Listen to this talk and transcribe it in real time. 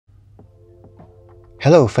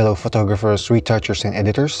Hello fellow photographers, retouchers, and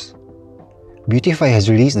editors. Beautify has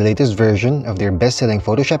released the latest version of their best-selling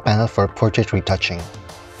Photoshop panel for portrait retouching.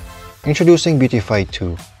 Introducing Beautify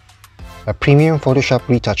 2, a premium Photoshop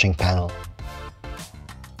retouching panel.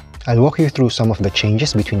 I'll walk you through some of the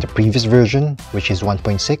changes between the previous version, which is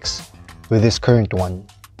 1.6, with this current one.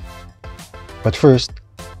 But first,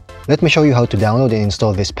 let me show you how to download and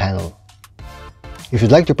install this panel. If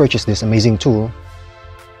you'd like to purchase this amazing tool,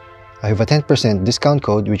 I have a 10% discount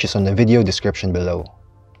code which is on the video description below.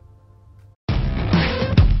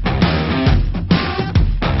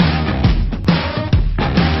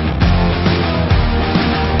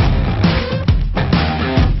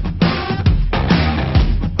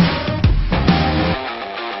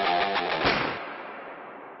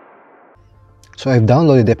 So I've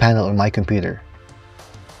downloaded the panel on my computer.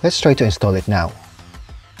 Let's try to install it now.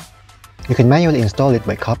 You can manually install it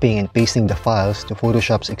by copying and pasting the files to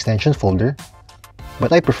Photoshop's extension folder,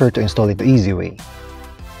 but I prefer to install it the easy way.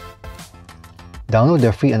 Download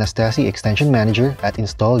the free Anastasi extension manager at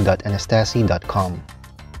install.anastasi.com.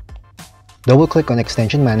 Double-click on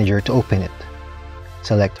Extension Manager to open it.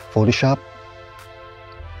 Select Photoshop,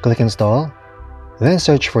 click Install, then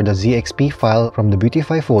search for the ZXP file from the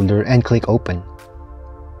Beautify folder and click Open.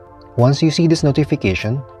 Once you see this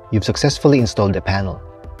notification, you've successfully installed the panel.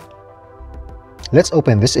 Let's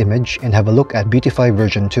open this image and have a look at Beautify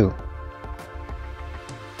version 2.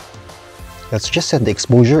 Let's just set the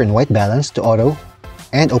exposure and white balance to auto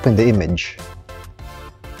and open the image.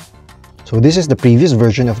 So this is the previous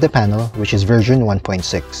version of the panel, which is version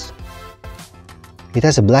 1.6. It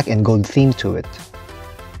has a black and gold theme to it.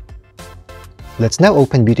 Let's now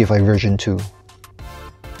open Beautify version 2.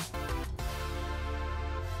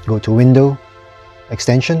 Go to Window,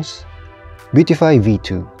 Extensions, Beautify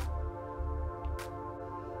V2.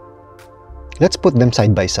 Let's put them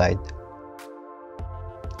side by side.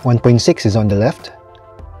 1.6 is on the left.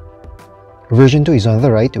 Version 2 is on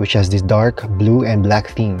the right, which has this dark blue and black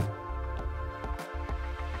theme.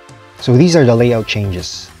 So these are the layout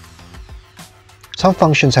changes. Some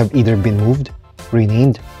functions have either been moved,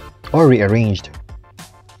 renamed, or rearranged.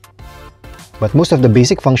 But most of the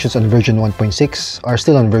basic functions on version 1.6 are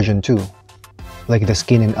still on version 2, like the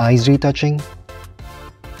skin and eyes retouching,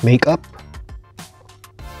 makeup,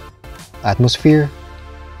 atmosphere,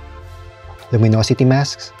 luminosity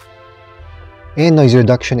masks, and noise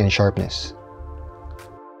reduction and sharpness.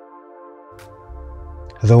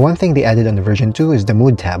 The one thing they added on the version 2 is the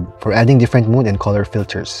Mood tab for adding different mood and color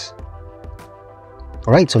filters.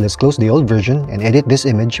 Alright, so let's close the old version and edit this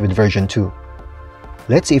image with version 2.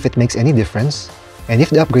 Let's see if it makes any difference and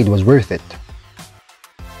if the upgrade was worth it.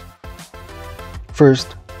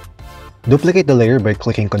 First, duplicate the layer by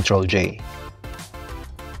clicking Ctrl J.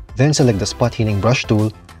 Then select the spot healing brush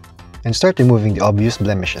tool and start removing the obvious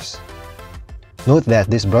blemishes. Note that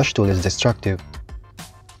this brush tool is destructive,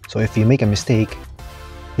 so if you make a mistake,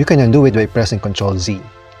 you can undo it by pressing Ctrl Z.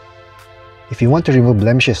 If you want to remove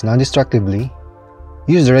blemishes non-destructively,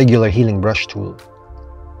 use the regular healing brush tool.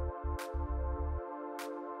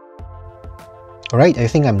 Alright, I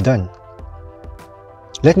think I'm done.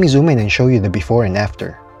 Let me zoom in and show you the before and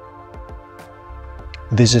after.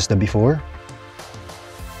 This is the before.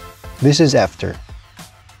 This is after.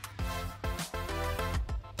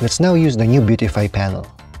 Let's now use the new Beautify panel.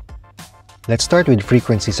 Let's start with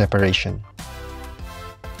frequency separation.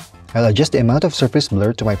 I'll adjust the amount of surface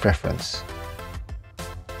blur to my preference.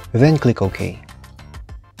 Then click OK.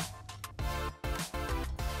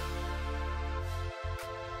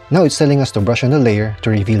 Now it's telling us to brush on the layer to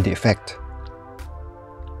reveal the effect.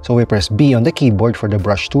 So we press B on the keyboard for the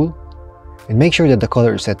brush tool and make sure that the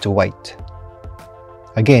color is set to white.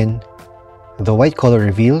 Again, the white color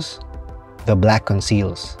reveals, the black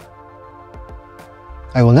conceals.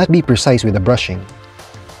 I will not be precise with the brushing.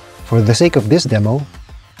 For the sake of this demo,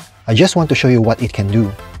 I just want to show you what it can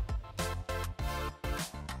do.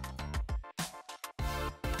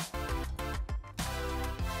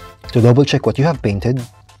 To double check what you have painted,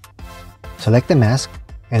 select the mask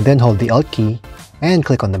and then hold the Alt key and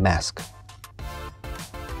click on the mask.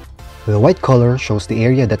 The white color shows the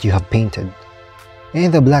area that you have painted,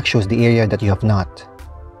 and the black shows the area that you have not.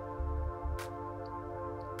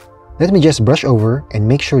 Let me just brush over and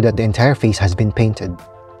make sure that the entire face has been painted.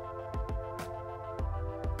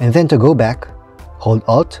 And then to go back, hold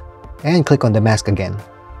Alt and click on the mask again.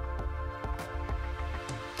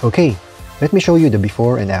 Okay, let me show you the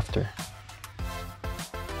before and after.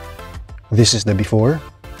 This is the before,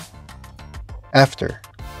 after.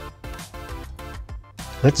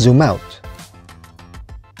 Let's zoom out.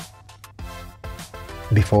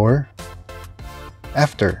 Before,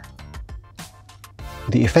 after.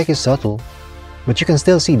 The effect is subtle, but you can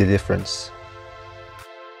still see the difference.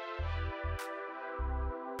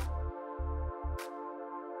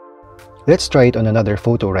 Let's try it on another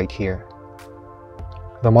photo right here.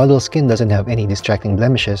 The model's skin doesn't have any distracting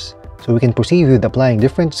blemishes, so we can proceed with applying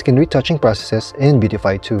different skin retouching processes in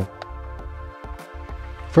Beautify 2.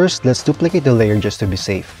 First, let's duplicate the layer just to be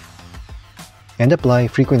safe, and apply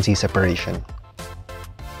frequency separation.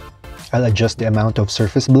 I'll adjust the amount of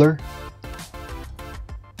surface blur,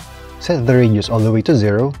 set the radius all the way to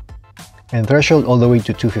 0, and threshold all the way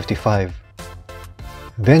to 255.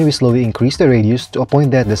 Then we slowly increase the radius to a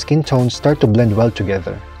point that the skin tones start to blend well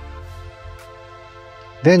together.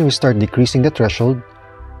 Then we start decreasing the threshold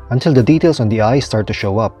until the details on the eye start to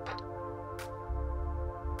show up.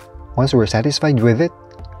 Once we're satisfied with it,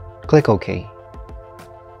 click OK.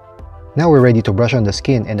 Now we're ready to brush on the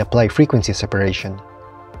skin and apply frequency separation.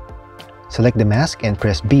 Select the mask and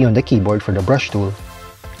press B on the keyboard for the brush tool,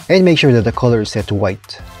 and make sure that the color is set to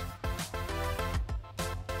white.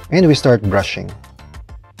 And we start brushing.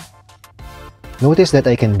 Notice that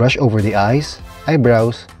I can brush over the eyes,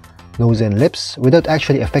 eyebrows, nose and lips without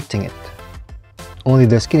actually affecting it. Only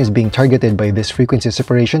the skin is being targeted by this frequency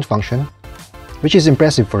separation function, which is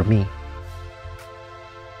impressive for me.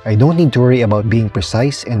 I don't need to worry about being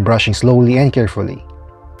precise and brushing slowly and carefully.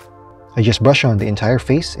 I just brush on the entire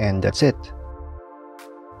face and that's it.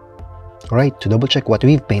 Alright, to double check what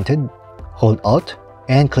we've painted, hold Alt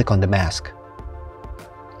and click on the mask.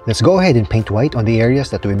 Let's go ahead and paint white on the areas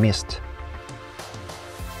that we missed.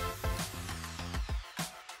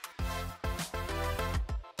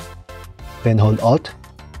 Then hold Alt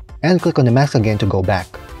and click on the mask again to go back.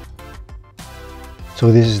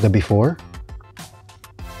 So this is the before,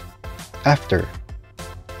 after.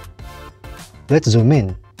 Let's zoom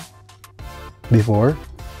in. Before,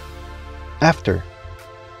 after.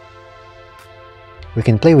 We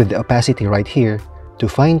can play with the opacity right here to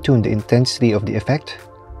fine-tune the intensity of the effect,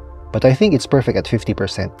 but I think it's perfect at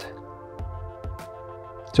 50%.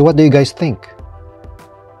 So what do you guys think?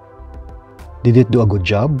 Did it do a good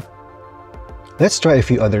job? Let's try a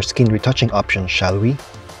few other skin retouching options, shall we?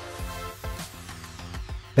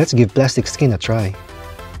 Let's give plastic skin a try.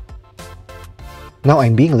 Now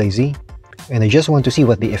I'm being lazy, and I just want to see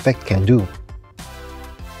what the effect can do.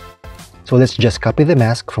 So let's just copy the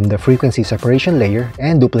mask from the frequency separation layer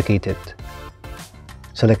and duplicate it.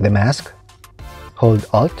 Select the mask, hold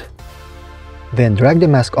Alt, then drag the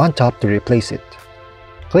mask on top to replace it.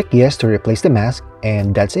 Click Yes to replace the mask,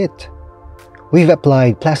 and that's it. We've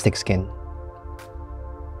applied plastic skin.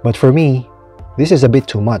 But for me, this is a bit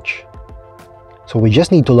too much. So we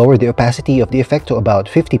just need to lower the opacity of the effect to about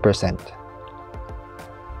 50%.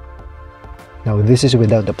 Now this is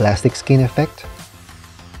without the plastic skin effect.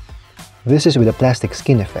 This is with the plastic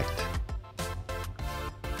skin effect.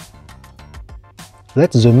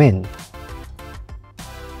 Let's zoom in.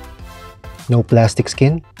 No plastic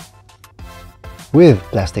skin, with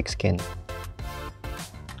plastic skin.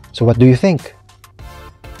 So what do you think?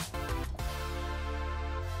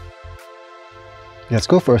 Let's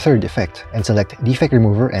go for a third effect and select Defect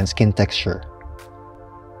Remover and Skin Texture.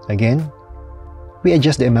 Again, we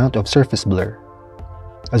adjust the amount of surface blur,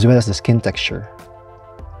 as well as the skin texture.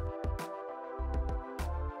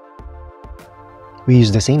 We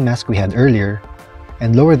use the same mask we had earlier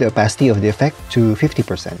and lower the opacity of the effect to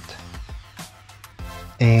 50%.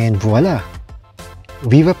 And voila!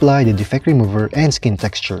 We've applied the Defect Remover and Skin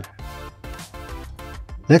Texture.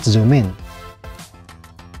 Let's zoom in.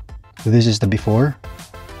 This is the before.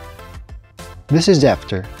 This is the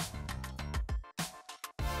after.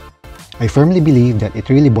 I firmly believe that it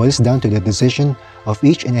really boils down to the decision of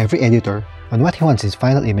each and every editor on what he wants his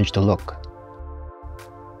final image to look.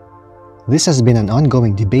 This has been an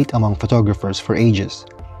ongoing debate among photographers for ages,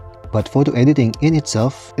 but photo editing in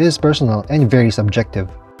itself is personal and very subjective.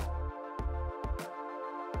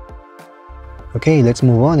 Okay, let's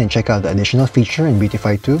move on and check out the additional feature in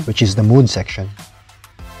Beautify 2, which is the mood section.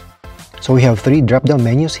 So we have 3 drop-down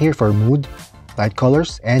menus here for mood, light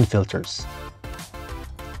colors, and filters.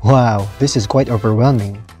 Wow, this is quite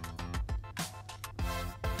overwhelming.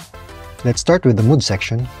 Let's start with the mood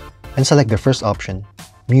section and select the first option,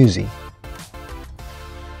 Music.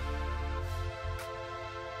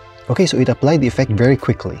 Okay, so it applied the effect very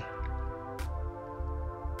quickly.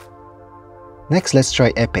 Next, let's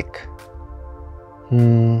try Epic.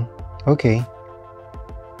 Okay.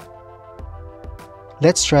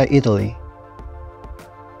 Let's try Italy.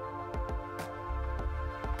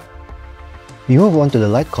 We move on to the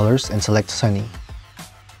light colors and select Sunny.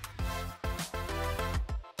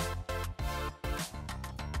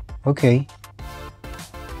 Okay.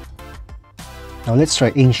 Now let's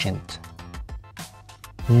try Ancient.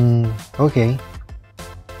 Okay.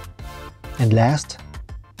 And last,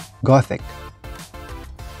 Gothic.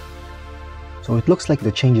 So it looks like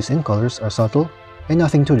the changes in colors are subtle and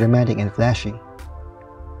nothing too dramatic and flashy.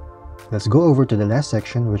 Let's go over to the last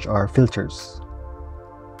section, which are filters.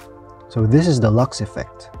 So this is the Lux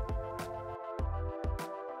effect.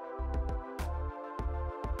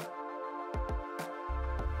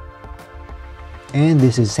 And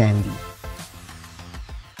this is Sandy.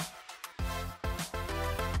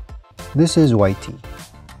 This is Whitey.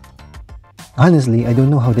 Honestly, I don't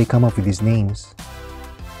know how they come up with these names.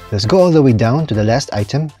 Let's go all the way down to the last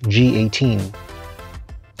item, G18.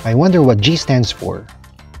 I wonder what G stands for.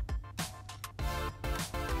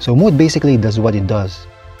 So mode basically does what it does.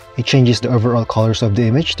 It changes the overall colors of the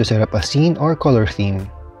image to set up a scene or color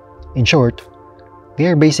theme. In short, they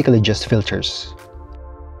are basically just filters.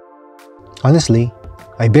 Honestly,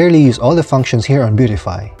 I barely use all the functions here on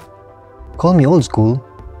Beautify. Call me old school,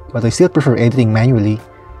 but I still prefer editing manually,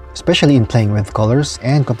 especially in playing with colors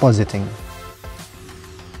and compositing.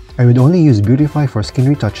 I would only use Beautify for skin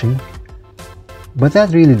retouching, but that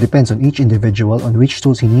really depends on each individual on which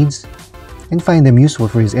tools he needs and find them useful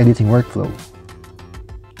for his editing workflow.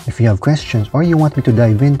 If you have questions or you want me to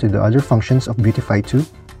dive into the other functions of Beautify too,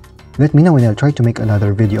 let me know and I'll try to make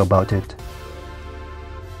another video about it.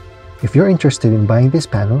 If you're interested in buying this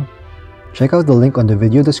panel, check out the link on the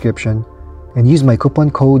video description and use my coupon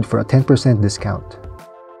code for a 10% discount.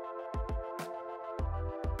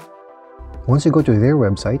 Once you go to their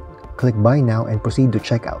website, click Buy Now and proceed to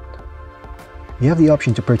checkout. You have the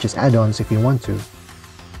option to purchase add-ons if you want to,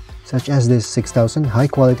 such as this 6000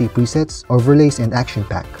 high-quality presets, overlays, and action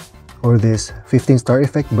pack, or this 15-star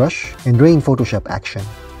effect brush and rain Photoshop action.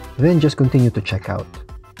 Then just continue to check out.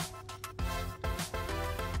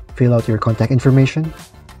 Fill out your contact information,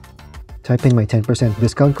 type in my 10%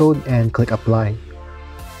 discount code, and click Apply.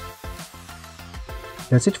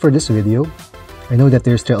 That's it for this video. I know that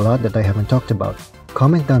there's still a lot that I haven't talked about.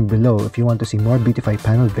 Comment down below if you want to see more Beautify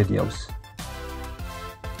panel videos.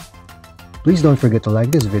 Please don't forget to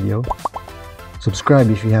like this video, subscribe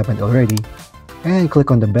if you haven't already, and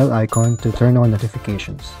click on the bell icon to turn on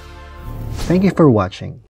notifications. Thank you for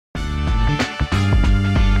watching.